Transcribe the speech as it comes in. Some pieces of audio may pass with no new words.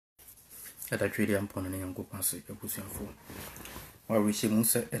At a trillion pon and young gopas, a pussy and fool. While we see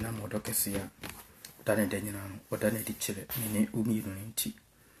Musa and a modocasia, done a denyanam, or done a ditcher, many umi tea.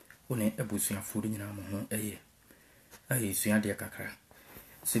 Only a bussy and food in Yamon a year. I is Yandia Kakra.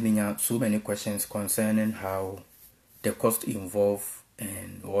 Sending out so many questions concerning how the cost involved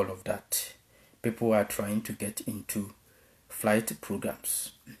and all of that. People are trying to get into flight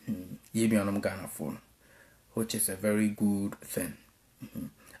programs. Ghana phone, which is a very good thing.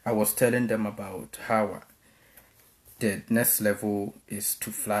 I was telling them about how the next level is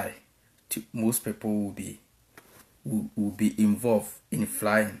to fly. Most people will be involved in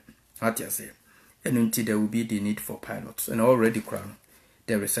flying. What you say? And until there will be the need for pilots. And already,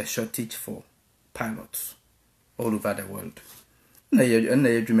 there is a shortage for pilots all over the world.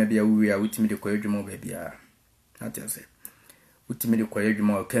 Maybe we are with me the Koyajimo baby. What you say? With me the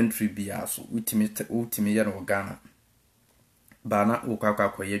Koyajimo country be also with me or Ghana. Bana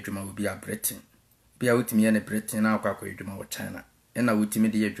Ukaka Koyajimo will be a Britain. Be out with me and a Britain now Koyajimo or China. And I with me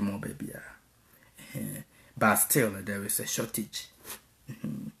the Yajimo baby. But still, there is a shortage.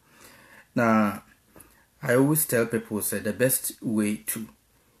 Now, I always tell people say the best way to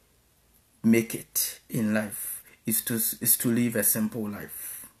make it in life is to live a simple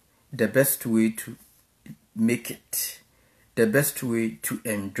life. The best way to make it, the best way to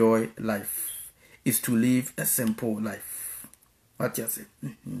enjoy life is to live a simple life. What you say?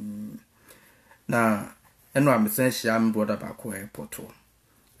 Now, and I'm saying I'm brother back airport,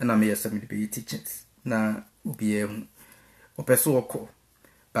 and I'm here some be teachings. Now, be a person,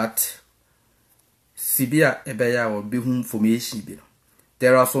 but Sibia ebeya or be information be.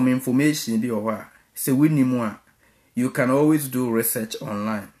 There are some information be or say we ni more. You can always do research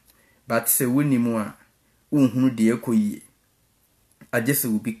online, but say we ni more. Unhunu de ekoyi. I just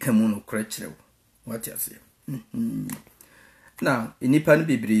will become no crutch. What you say? Now, in Nipan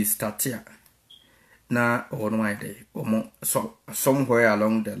Bibri start here. Na on my day, or so somewhere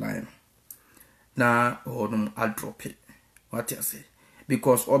along the line. Na or I'll drop it. What you say?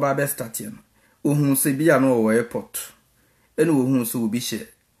 Because Oba best starting. Se be no airport. And who so be she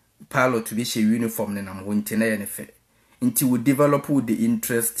pilot to be she uniform and I'm going to na until we develop the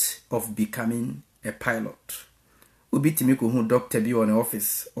interest of becoming a pilot. Ubi timiko who doctor be on the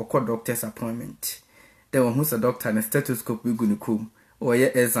office or call doctor's appointment. Then who's a doctor and a stethoscope we gonna come or ye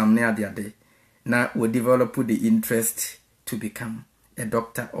exam near the day. Now we develop the interest to become a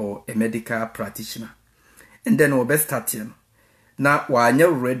doctor or a medical practitioner. And then we best start here. Now while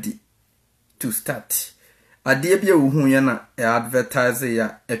you're ready to start, a dear be who yana advertise ya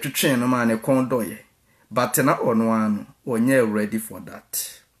a train no man a condoy, but not on one when you're ready for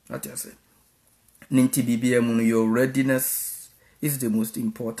that. What you say? Ninti BBM, your readiness is the most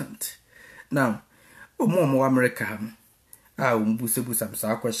important. Now, more America.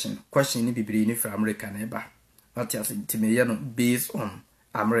 Question ni bibiri ni for America neighbor. What you say? Timeyano based on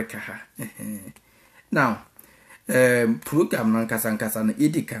America. Now, program nankasankasa na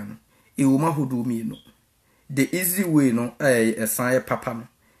edikan. Iwuma hudu mi no. The easy way no a sign papa no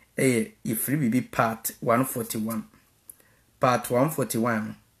if free be part 141. Part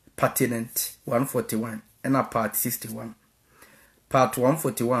 141 pertinent 141 and a part 61. Part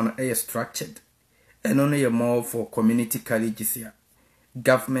 141 structured and only more for community colleges here.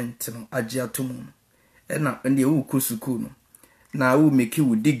 Government no ajia tumu. And na ndi ukusuku no. Na u make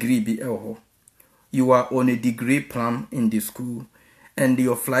you degree be you are on a degree plan in the school. And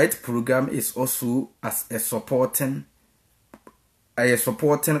your flight program is also as a supporting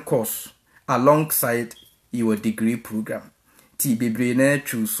course alongside your degree program. TBBN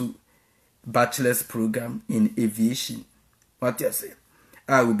choose bachelor's program in aviation. What you say?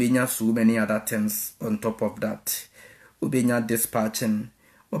 I will be so many other things on top of that. Will be dispatching,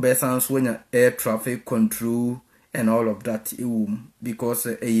 when air traffic control and all of that. Because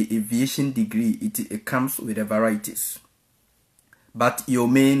a aviation degree it comes with a varieties. But your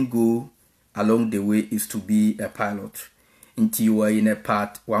main goal along the way is to be a pilot until you are in a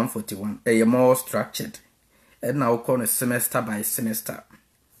part 141, a more structured. And now call a semester by semester.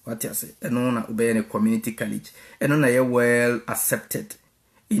 What you say? And on a in a community college. And on a well accepted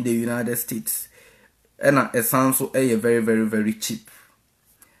in the United States. And a sounds so a very, very, very cheap.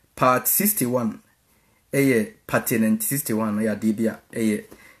 Part 61, a pertinent 61, a DBA, a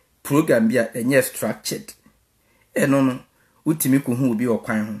program be a structured. And on Utimi kuhu bi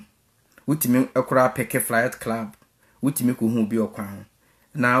okwan ho. Utimi akura peke flight club. Utimi kuhu bi okwan ho.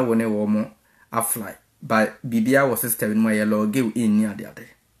 Na wone wo mo afly. But bibia was system no yellow give in near the other.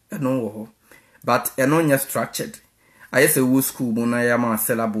 No wo. But eno nya structured. I say wo school mo na ya ma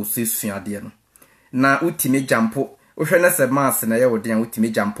syllabus suade no. Na utimi jampo. Wo hwe na se mass na ye wo den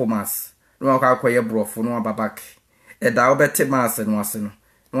utimi jampo mass. no akwaye brofo no aba back eda obete mass no ase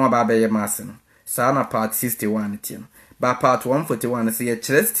no aba be ye mass no sa na part 61 tie no ba part 141 say ye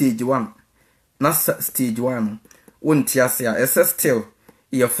kire stage 1 na stage 1 wonti ase a ss still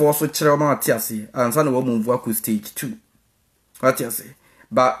ye force kire ma ate ase ansa na wo move ku stage 2 what you say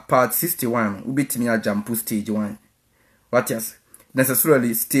ba part 61 ubitimi a jump stage 1 what you say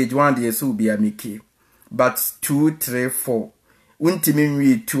necessarily stage 1 dey so be a make but 2 3 4 untimi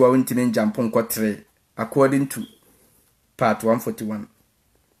nwi 2 a untimi jump nko 3 according to part 141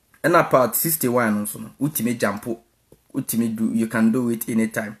 and a part 61 also untimi jump untimi do you can do it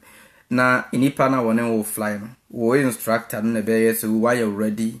anytime na inipa na wone wo fly no wo instructor no be so why you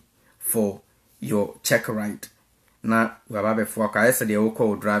ready for your check ride na waba before ka ese de wo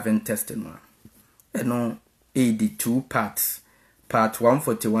call driving test no eno 82 parts. Part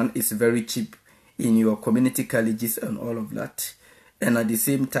 141 is very cheap in your community colleges and all of that. And at the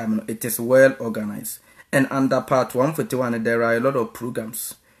same time, it is well organized. And under part 141, there are a lot of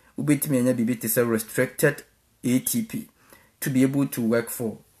programs. Ubiti is a restricted ATP to be able to work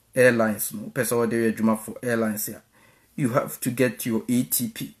for airlines. No, for airlines here. You have to get your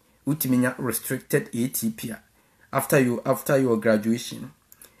ATP. Utimenya restricted ATP after your graduation.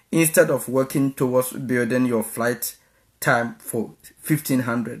 Instead of working towards building your flight time for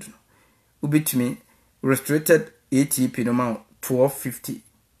 1500, ubitumi restricted ATP no ma 1250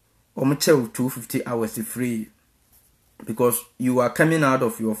 omuche 250 hours free because you are coming out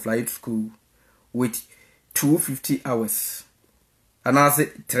of your flight school with 250 hours and as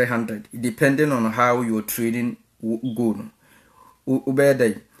 300 depending on how your training go.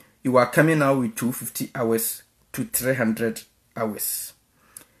 Ubede you are coming out with 250 hours to 300 hours.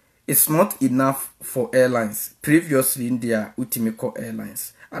 It's not enough for airlines. Previously in their Utimiko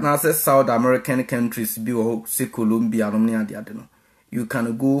Airlines and as South American countries be say Colombia you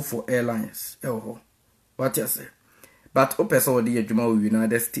can go for airlines. What you say? But opesa will the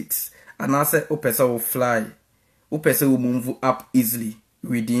United States and as opesa will fly. Opesa will move up easily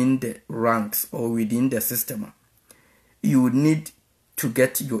within the ranks or within the system. You need to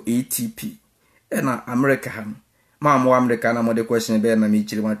get your ATP. And America Mamo America na the question be na me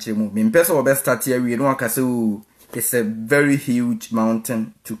chiri mu. Me pesa obe start here we no akase it's a very huge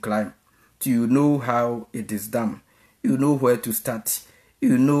mountain to climb. Do you know how it is done? You know where to start.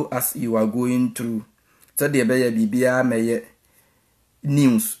 You know as you are going through. So the be bibia meye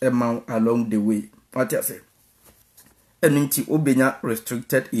news amount along the way. What you say? Eninti obenya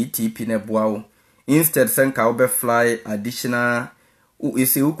restricted ATP na boa. Instead senka obe fly additional you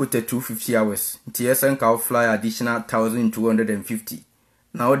say you could 250 hours. TSN can fly additional 1250.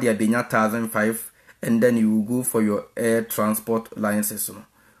 Now they are being 1005 and then you will go for your air transport license.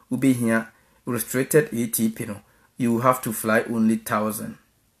 You be here restricted ATP. You have to fly only 1000.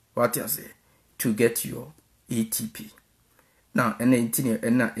 What you say to get your ATP. Now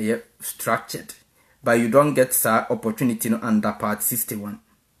and structured, but you don't get that opportunity under part 61.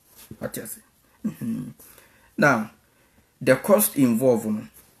 What you say? Now. The cost involved,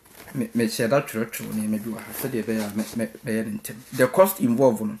 me share that true name do the cost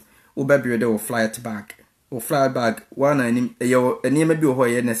involved, baby de flight bag, or fly bag, one and name be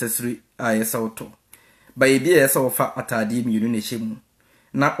where necessary IS auto. By a beer so far at a dim unishim.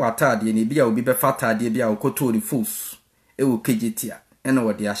 Not what I did, be will be fat idea or coto the fools. It will KGT, and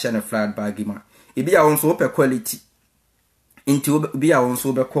what the Ashana flight bag. It be our own quality. Into be our own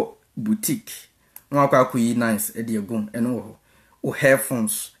boutique. Mwaka kuyi nice ediagun eno o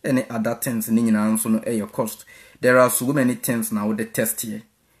headphones any other things ni nyina nso no your cost. There are so many things now the test here.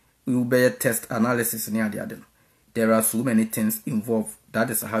 We will be test analysis ni ade. There are so many things involved. That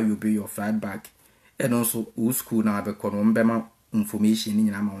is how you build your flight bag. And also school na be kono mbema information ni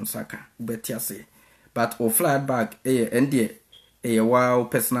nyina ma onsaka. Ubeti ase. But o flight bag endie wow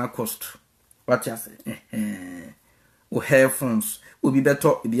personal cost. What you say? O headphones will be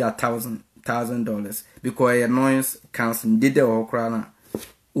better be $1,000 because your noise cancel did the okra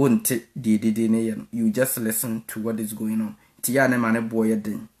won't you just listen to what is going on. Tiana man boy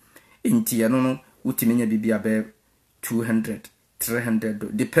din. In Tiano Utiminia be about 200,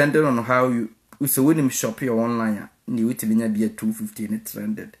 300 depending on how you so when him shop your online ni Utiminia be 250 and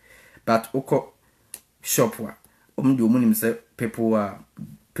 300. But oko shop wa do munim say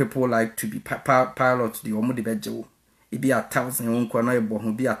people like to be PiLOT the omo de bejo. It be 1,000 unko na ebo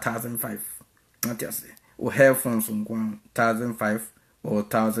be 1,500. What you say? Or headphones on 1,500 or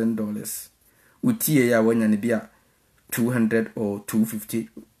 $1,000. Utie ya when be $200 or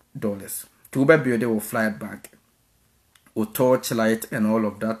 $250. To be build or flight bag. Or torchlight and all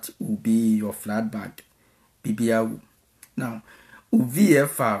of that will be your flight bag. BBA. Now,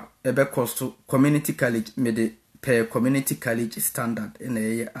 VFR ebe cost community college made per community college standard in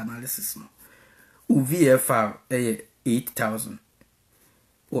a analysis no. VFR 8,000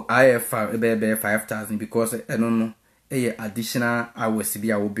 or IFR ebe 5,000 because I don't know additional hours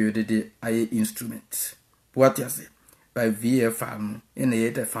be will build the instrument. What you say? By VFR in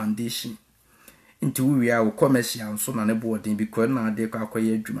the foundation. Into we are commercial so na boarding because now they can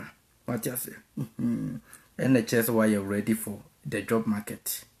acquire juma. What you say? NHS why you're ready for the job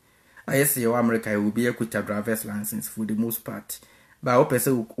market. I say America will be a driver's license for the most part. But I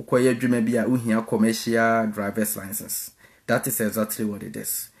person acquire juma be a commercial driver's license. That is exactly what it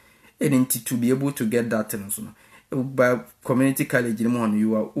is. And to be able to get that by community college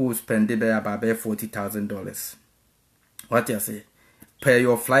you are spend about $40,000. What you say? Per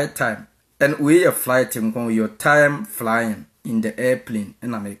your flight time. And we are flighting your time flying in the airplane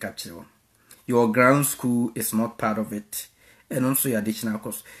in America. Your ground school is not part of it. And also your additional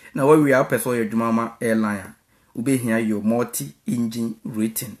cost. Now when we are person your Jumama airline, we be here your multi-engine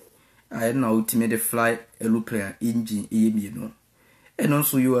rating. I know ultimate fly aeroplane engine you know. And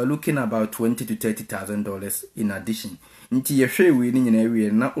also you are looking about $20,000 to $30,000 in addition. Into your share winning in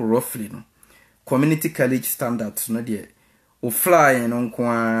area not roughly no. Community college standards no dear. O fly and on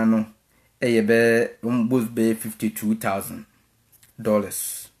kwano almost be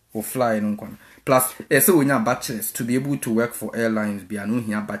 $52,000 or flying on one. Plus, so when you're bachelors to be able to work for airlines, be no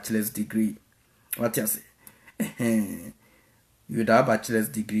here bachelor's degree. What you say? You have bachelor's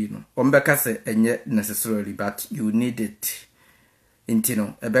degree, no. Ombeka say and yet necessarily, but you need it.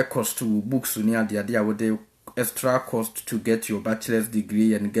 Intino, a back cost to books near the idea with the extra cost to get your bachelor's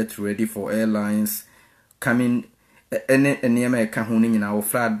degree and get ready for airlines coming. Any American honing in our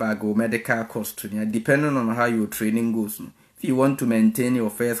flat bag or medical cost depending on how your training goes. If you want to maintain your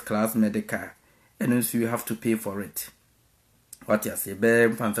first class medical, and also you have to pay for it. What you say?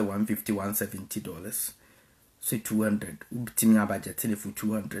 $150, $170. Say $200. Ubtimi budget for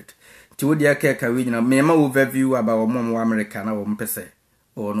 $200. To the cake we mema overview about mom American or mpese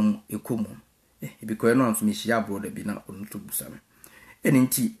or no ekumu. Because no me share brother be na on to busame. And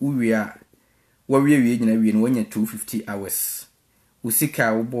inti we are what we when you 250 hours.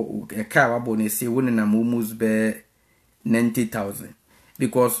 Usika ubo a car abone say one na almost be 90,000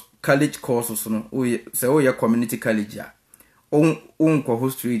 because college courses no say your community college ya on ko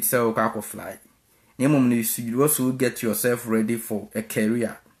street say o ka fly. You also get yourself ready for a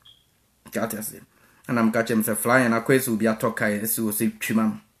career. And I'm catching myself flying. I will be a talker, so say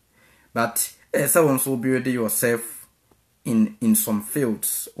chimam. But someone so build yourself in some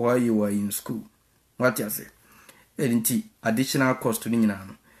fields while you were in school. What you say? Additional cost to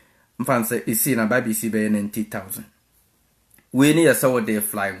Ninano. Fancy is seen a baby see by 90,000. We need a sour day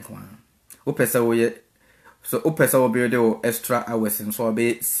flying one. So Opesa will build extra hours and so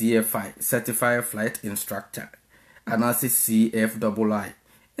be CFI, Certified Flight Instructor, and also CFII,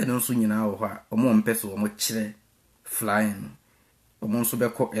 and also you know what one person much flying, almost be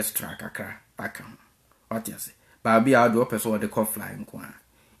called extra kakra. What you say? But be out the person what they call flying one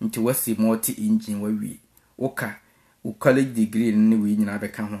into West multi-engine where we oka college degree in we na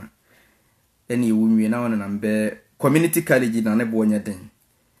beka ho. Any we now number community college na ne bo nya den.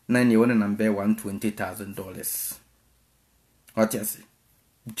 Nine you number $120,000. What you say?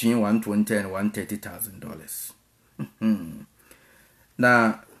 Between $120,000 and $130,000.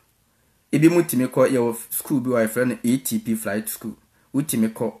 Now, if you multi-make your school be your friend ATP flight school,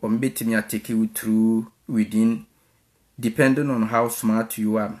 ultimate on betting me take you through within, depending on how smart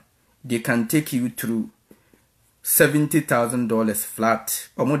you are, they can take you through $70,000 flat,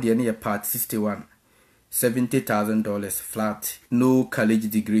 or more than a part 61. $70,000 flat, no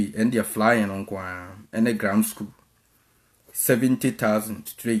college degree, and they're flying on Guam and a ground school. 70,000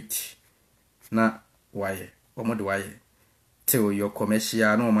 straight. Na why? Omo why? Till your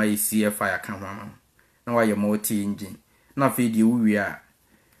commercial no my CFI account. Now why your multi-engine. Now video we are.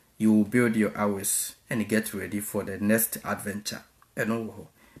 You will build your hours and get ready for the next adventure.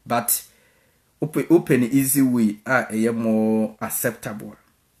 But open easy way are a more acceptable.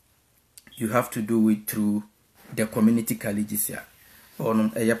 You have to do it through the community colleges here.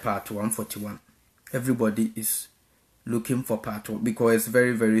 On a part 141. Everybody is looking for part 1 because it's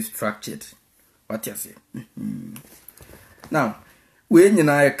very, very structured. What you say? Now, when you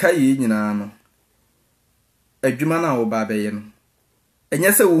na kai no. Adwuma na wo ba be ye no.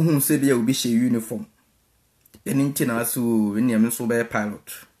 Enye se wo hu se bia obi hye uniform. Eni nti na so eni am so be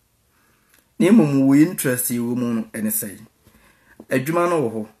pilot. Na emom wo interest wo mu no ene sei. Adwuma no wo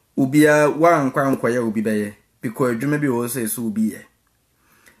ho. Ubia wa nkwa ya obi beye because adwuma bi wo se so obi ye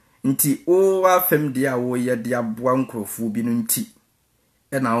nti o wa fam dia wo ye dia boa nkrofo bi no nti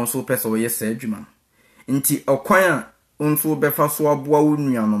and also pesa wo yes adwuma nti okwan a onso befa so aboa wo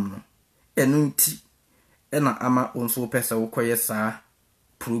nuanom no enu nti ena ama onso pesa wo koye saa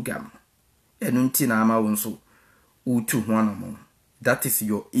program enu nti na ama onso utu ho anamo. That is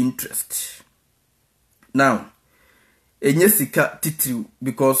your interest. Now enye sika titiri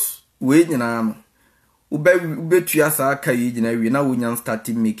because we nyina no ube tuya saa aka yi nyina wi na wo nyan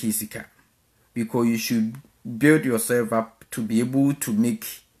starting make sika, because you should build yourself up to be able to make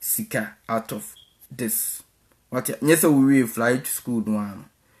sika out of this. What yes we fly to school no am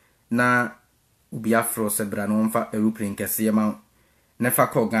na ubi afro sebra no mfa aeroplane kese ma nefa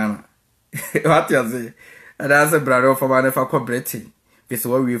ko Ghana. What you say? And as a brother for one nefa ko Britain. This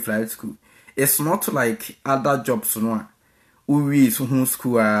what we fly to school. It's not like other jobs no. We so who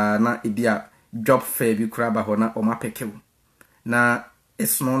school na ibia job fair bi kura ba ho na o mapeke. Na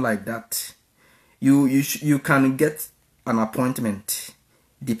it's not like that. You can get an appointment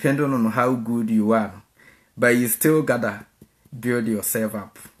depending on how good you are, but you still gotta build yourself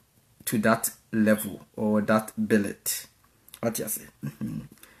up to that level or that billet. What you say?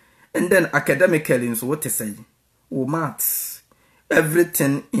 And then academically, so what you say? Oh, maths.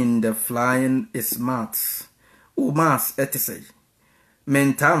 Everything in the flying is maths. Oh, maths, et say.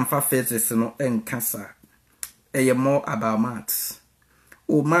 Mental for physics no en cancer. More about maths.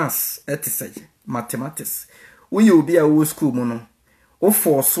 Oh, maths, et say. Mathematics. We will be a whole school mono. O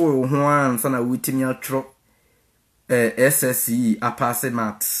for so one son of wittimia tro SSE a pass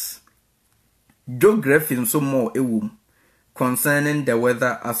maths. Geography so more a womb concerning the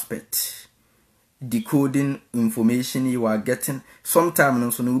weather aspect. Decoding information you are getting.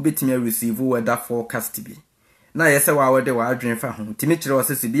 Sometimes no bit me receive weather forecast be. Na yes wa we de wa adwen fa ho. Timi kire o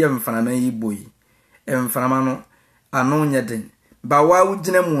sese bia mfanama yi boy. Mfanama no ano nya den. Ba wa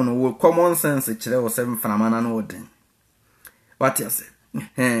ugina mu no wo common sense kire o se mfanama na no den. What you say?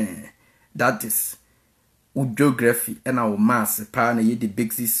 That is geography and our maths pa na the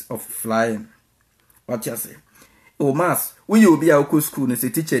basis of flying. What you say? Oh maths, we will be our school no say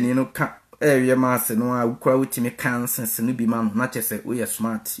teacher ni no ka area maths no a ukura wutimi kan sense no bi man na che say we are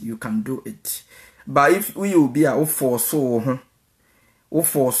smart, you can do it. But if we will be a force so ho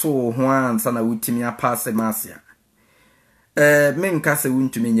ansa na wutimi a pass maths ya. Men ka say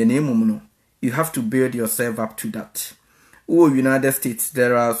wuntumi nye na emum no, you have to build yourself up to that. Oh, United States,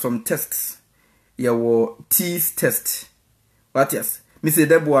 there are some tests. Your TEAS test. What yes? Mr.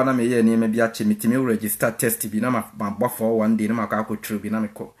 Debo na me ye ni me bi ache mitimi register test bi na ma for one day na ma ka true bi na me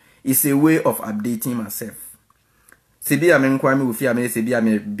ko. It's a way of updating myself. Sebi a me nkwa me ofi a me sebi a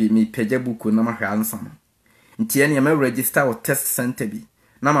me page book na ma hwa ansa. Nti ene me register o test center bi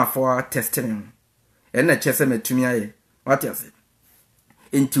na ma for testing. E na chese metumi aye. What yes?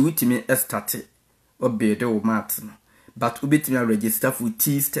 Nti witimi start o build o maths no. But ubitimi register for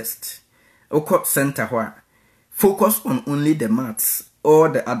TEAS test. Oko center where focus on only the maths or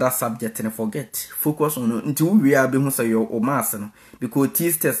the other subject and forget. Focus on until we are being say your maths no, because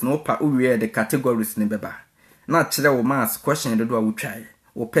TEAS test no pa we the categories ne beba. Na chile o maths question do I will try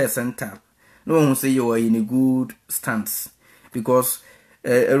or per center. No one say you are in a good stance because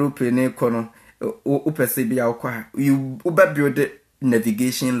aeroplane kono upese bia okwa you build the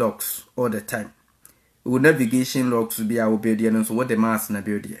navigation logs all the time. Navigation logs be our build and so what the maths na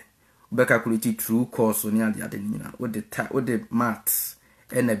build here. We calculate true course on the other with the maths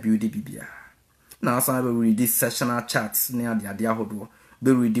and a beauty bibia. Now some we read these sessional charts near the idea hodo.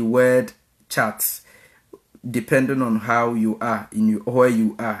 We read the word charts depending on how you are where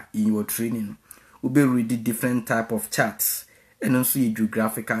you are in your training. We be read the different type of charts and also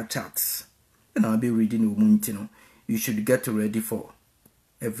geographical charts. And I'll be reading Umuntino. You should get ready for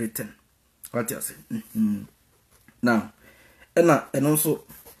everything. What you say? Now, and also,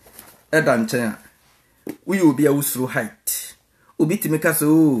 Edan China, we will be a through height. Ubi to make us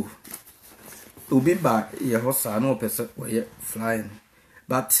so. Ubi by your horse, no person were flying.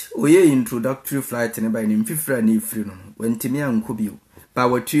 But we introductory flight and by name Fifra ni freedom when Timia and Kubio. But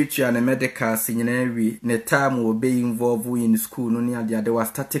our teacher and a medical senior ne time will be involved in school no near the other was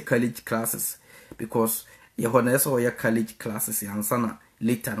started college classes because your honors or your college classes and sana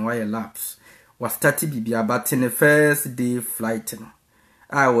later and wire laps. Was started bibia but in the first day flight no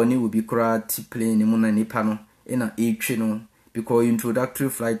I woni will be crowd plane mu na nipa no in a each no because introductory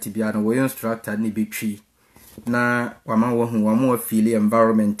flight bia no we instructor ni be tree na wama wo hu wama feel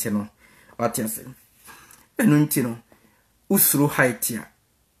environment no what you say enu nti no usuru height ya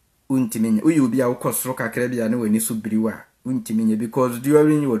untimenye uyu bia ukosoro kakra bia na wani so biriwa untimenye because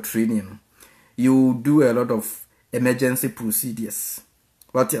during your training you do a lot of emergency procedures.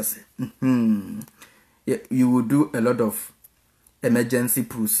 What you say? You will do a lot of emergency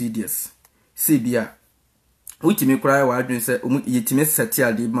procedures. CBA. Utimi cry wa adwin say yetimi seti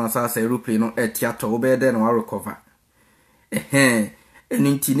ade ma sa aeroplane no theater obede na wa recover.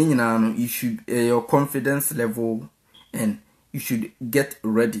 Anything ni nyina no, you should your confidence level, and you should get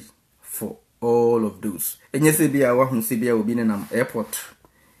ready for all of those. Enye se bia wa hu se bia obi ne nam airport.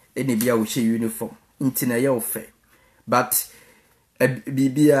 Eni bia wo hye uniform. Nti na ye ofe. But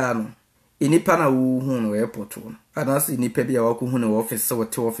bibia no enipa na wo hu no airport no. Anase enipa bia wa ko hu no office so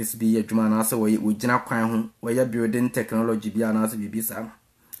what office bi adwuma na ase wo gina kwan ho, wo ya building technology bia na ase bibi sa.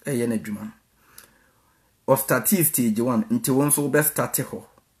 Eye na adwuma. Or stage 1 until one so best start ho.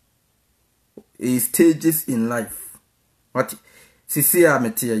 Stages in life. What sisi a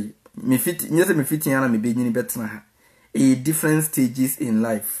metie me fit nyese me fit yana me benyini betena ha. Different stages in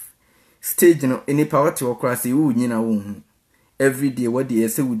life. Stage no any power to okra se wo nyina wo hu. Every day what the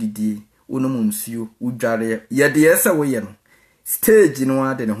ese wudidi wonom nsuo wudware ye de ese wo ye no. Stage no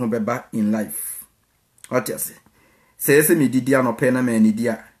ade ne ho beba in life. What you say? Say ese me didi anope na me anidi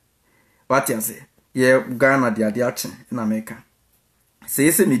a. What you say? Ye Ghana de ade ache na America. Say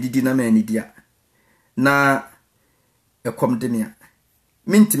ese me didi na me anidi a. Na ekom de me a.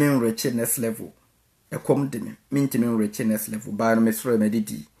 Mintimi nreche next level. Ekom de me. Mintimi nreche next level. Ba no mesro me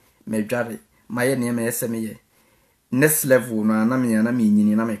didi. Me dware. Maye ne me ese me ye. Next level no na me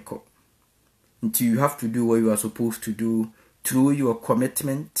nyini na meko. Until you have to do what you are supposed to do through your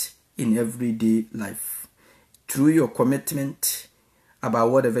commitment in everyday life. Through your commitment about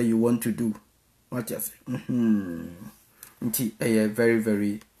whatever you want to do. What you say? Very,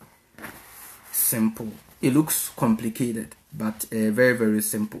 very simple. It looks complicated, but very, very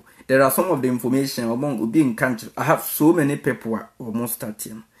simple. There are some of the information among being country. I have so many people almost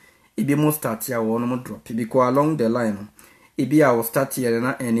starting. It be most start here or no drop. Because along the line, it be our start here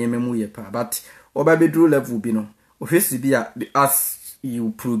and any yepa. But oba drew level be no. Office be as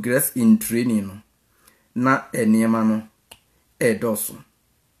you progress in training. Na any no doso.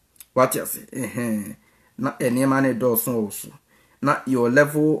 What you say? Na any man doso also. Na your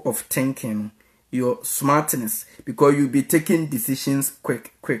level of thinking, your smartness, because you'll be taking decisions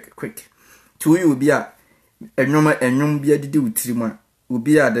quick. To you be a enyum be a didi utrima.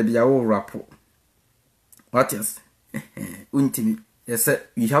 Ubi a de bia wo rapo. What is? Untimi. Yes,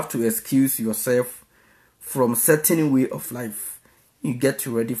 you have to excuse yourself from certain way of life. You get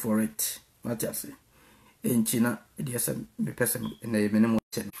ready for it. What you say? In China, yes, me person in the minimum.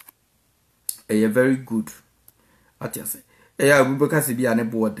 Very good. What you say? We because be an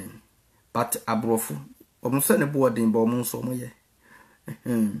boarding, but abrofu. Almost any boarding, but almost so much.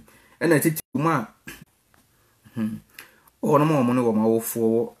 And I think ma. Or no more money or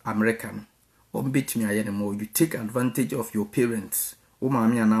for American. Or beat me anymore. You take advantage of your parents. Oh,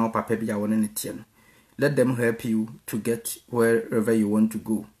 mammy, and now papa be our anything. Let them help you to get wherever you want to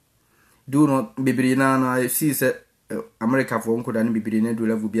go. Do not be brina. I see that America for uncle and be brina do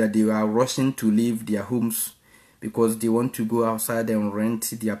level be they are rushing to leave their homes because they want to go outside and rent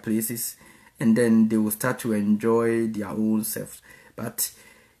their places, and then they will start to enjoy their own selves. But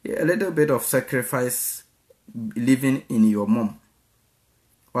a little bit of sacrifice. Living in your mom.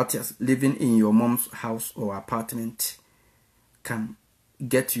 What is living in your mom's house or apartment can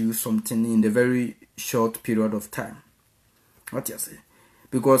get you something in a very short period of time. What you say?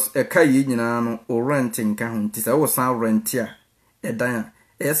 Because a car no or renting can tis I was now rent here. A dime.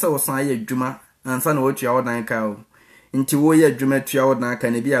 Esa was a juma and son what you are nine cow. Into wo ye juma 2 hours na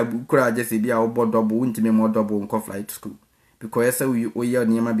can be a book just be our board double won't be more double and flight to school. Because we are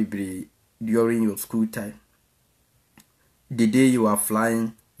near my baby during your school time. The day you are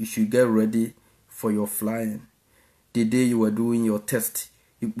flying, you should get ready for your flying. The day you are doing your test,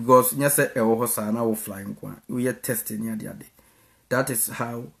 because you say I will flying. We are testing the other day. That is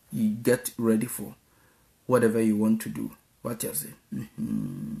how you get ready for whatever you want to do. What you say?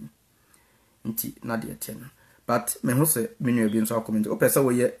 Not yet. But me who say me no be so comment. O person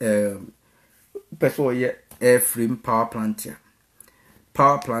we airframe power plant here.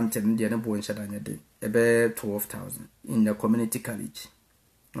 Power plant and the bo nhyɛ da nyɛ about 12,000 in the community college.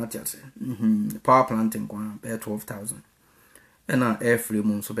 What you say? Power plant in about 12,000. And our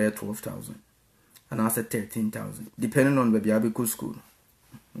airframe so about 12,000. And I said 13,000. Depending on where you go school.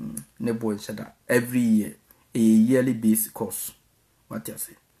 Ne bo nhyɛ da every year a yearly base course. What you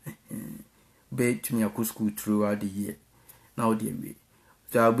say? Bet me a school throughout the year. Now the way.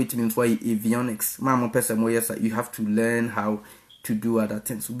 So bit means why avionics. Mama person more yes you have to learn how to do other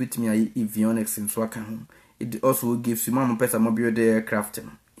things. So bit me avionics in Swaka. It also gives you mama person more build aircraft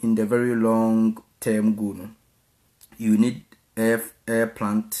in the very long term goal. You need air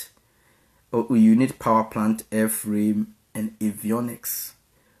plant or you need power plant, airframe, and avionics.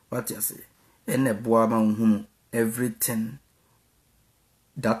 What you say? And a boa everything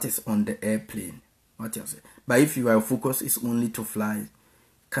that is on the airplane. What you say? But if your focus is only to fly,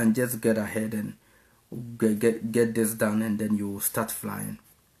 can just get ahead and get this done, and then you start flying.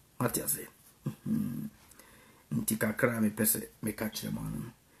 What you say?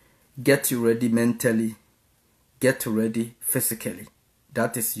 Get you ready mentally, get ready physically.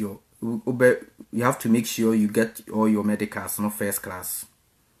 That is your, you have to make sure you get all your medicals, not first class.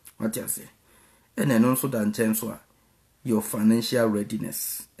 What you say? And then also that terms of your financial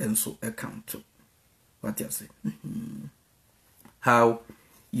readiness and so account to. What you say? How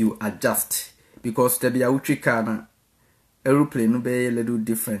you adjust, because there be a utrikana aeroplane no be a little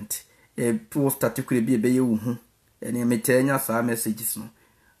different. A post statically be a and a metania sa messages no.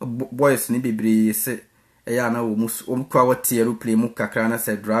 Boys ni be say a yana almost quality aeroplane mukakrana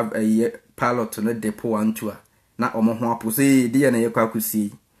said drive a pilot to the depot and tour. Na omo ho apose dia na yekwa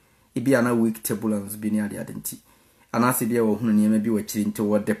kusi. Ibi ana weak turbulence bi ni ade adenti. Anase bia wo hunu niam bi wachiri nti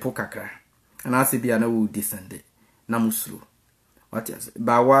wo depot kakra. Anase bia na wo descend na muslo. What is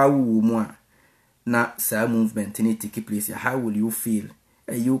ba wa wu mu a na sa movement ni take place. How will you feel?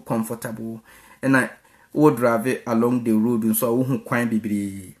 Are you comfortable? And I would drive along the road and so who kwan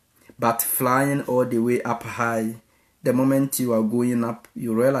bibiri. But flying all the way up high, the moment you are going up,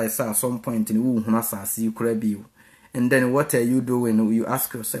 you realize at some point in you could be. And then what are you doing? You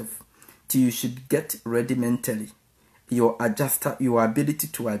ask yourself. You should get ready mentally. Your ability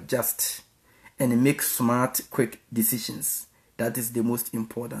to adjust and make smart, quick decisions. That is the most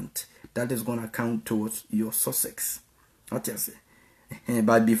important. That is going to count towards your success. What you say?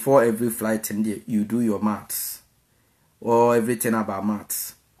 But before every flight, you do your maths or everything about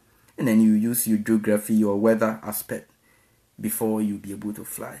maths, and then you use your geography, your weather aspect before you be able to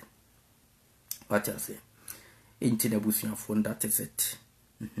fly. What you say? Into the bush phone. That is it.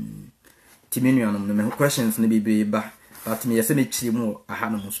 Timinu questions ni be ba, but me yase me chimo aha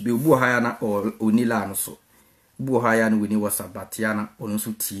no so be ubu haya na or onila no so. Ubu haya no we ni WhatsApp but ya na ono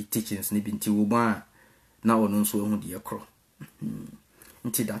so teachings ni bi nti wo ba na ono so ehu de ekro.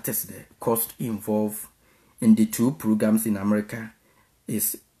 Until that is the cost involved in the two programs in America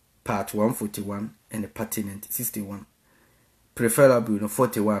is part 141 and the pertinent 61. Preferable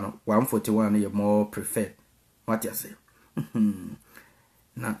 41, 141 is more preferred. What you say?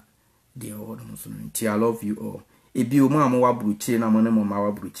 Now, dear I love you all. If you mamma wa bruchi na money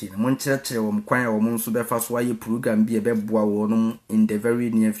mama bruchi, Monchurch or Mquire or Monsuber fast why your program be a beboa in the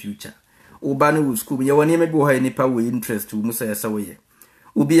very near future. Ubani will school your name go any power interest to Musa Sawaye.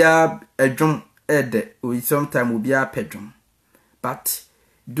 Ubia a drum ed, or sometime will be a pedrum. But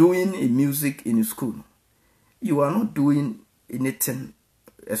doing a music in school, you are not doing anything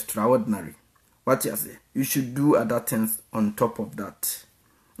extraordinary. What you say? You should do other things on top of that.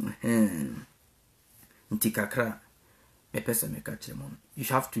 Ntikakra, me pesa me kachemon. You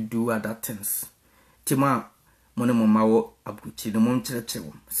have to do other things. Tima mone mama wo abuchi no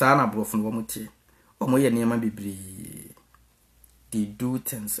monchrechewo. Sana brofo no motie. Omo ye niam bibiri. They do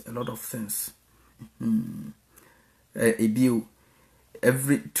things, a lot of things. To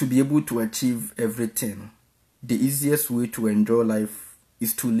be able to achieve everything, the easiest way to enjoy life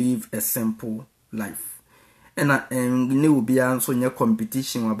is to live a simple life. And ne will be so near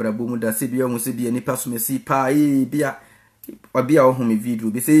competition or brabomu da sebia mu se bia nipa so mesi pa bia obia wo home video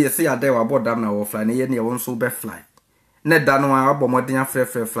be say yes ya there about dam na wo fly na ye ne won so be fly ne da no abomoden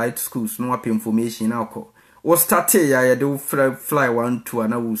afrefre flight schools no apem information na ko wo start ya de fly 1 2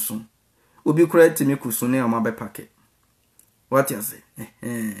 na wo so obi kura timi kusu ne ama be packet. What you say?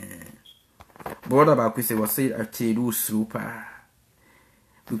 Brother ba ku say wo say achedu super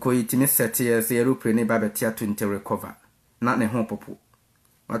because it means set here say aeroplane ba betia to recover not ne ho popo.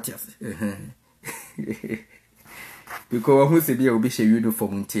 What you say? Because who say be obi she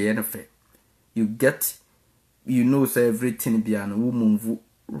uniform ntie na fe you get, you know, say everything be an move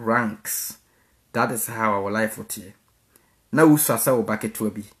ranks. That is how our life would be. Now we sasa o back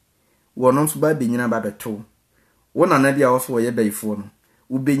to be. We not ba be nyina ba beto. One another also ye be phone.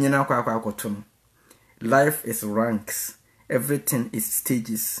 We be nyina kwa akoto. Life is ranks. Everything is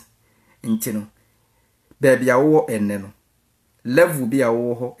stages. Intino. Baby a wo ende. Level be a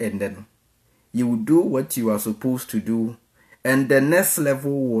wo ende. You will do what you are supposed to do, and the next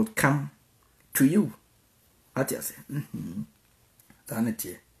level will come to you. What you say?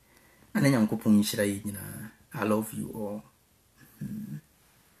 Sanity. And then I love you all.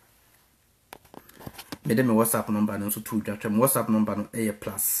 Madam, WhatsApp number and also 2 WhatsApp number no A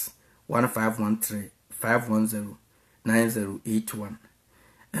plus 1513 510 9081.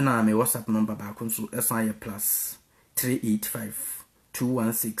 And I'm a WhatsApp number back on so SI plus 385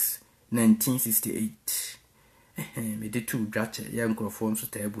 216 1968. Me de two drache ya microphone so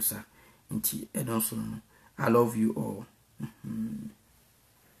tabusa. Nti edonso no. I love you all.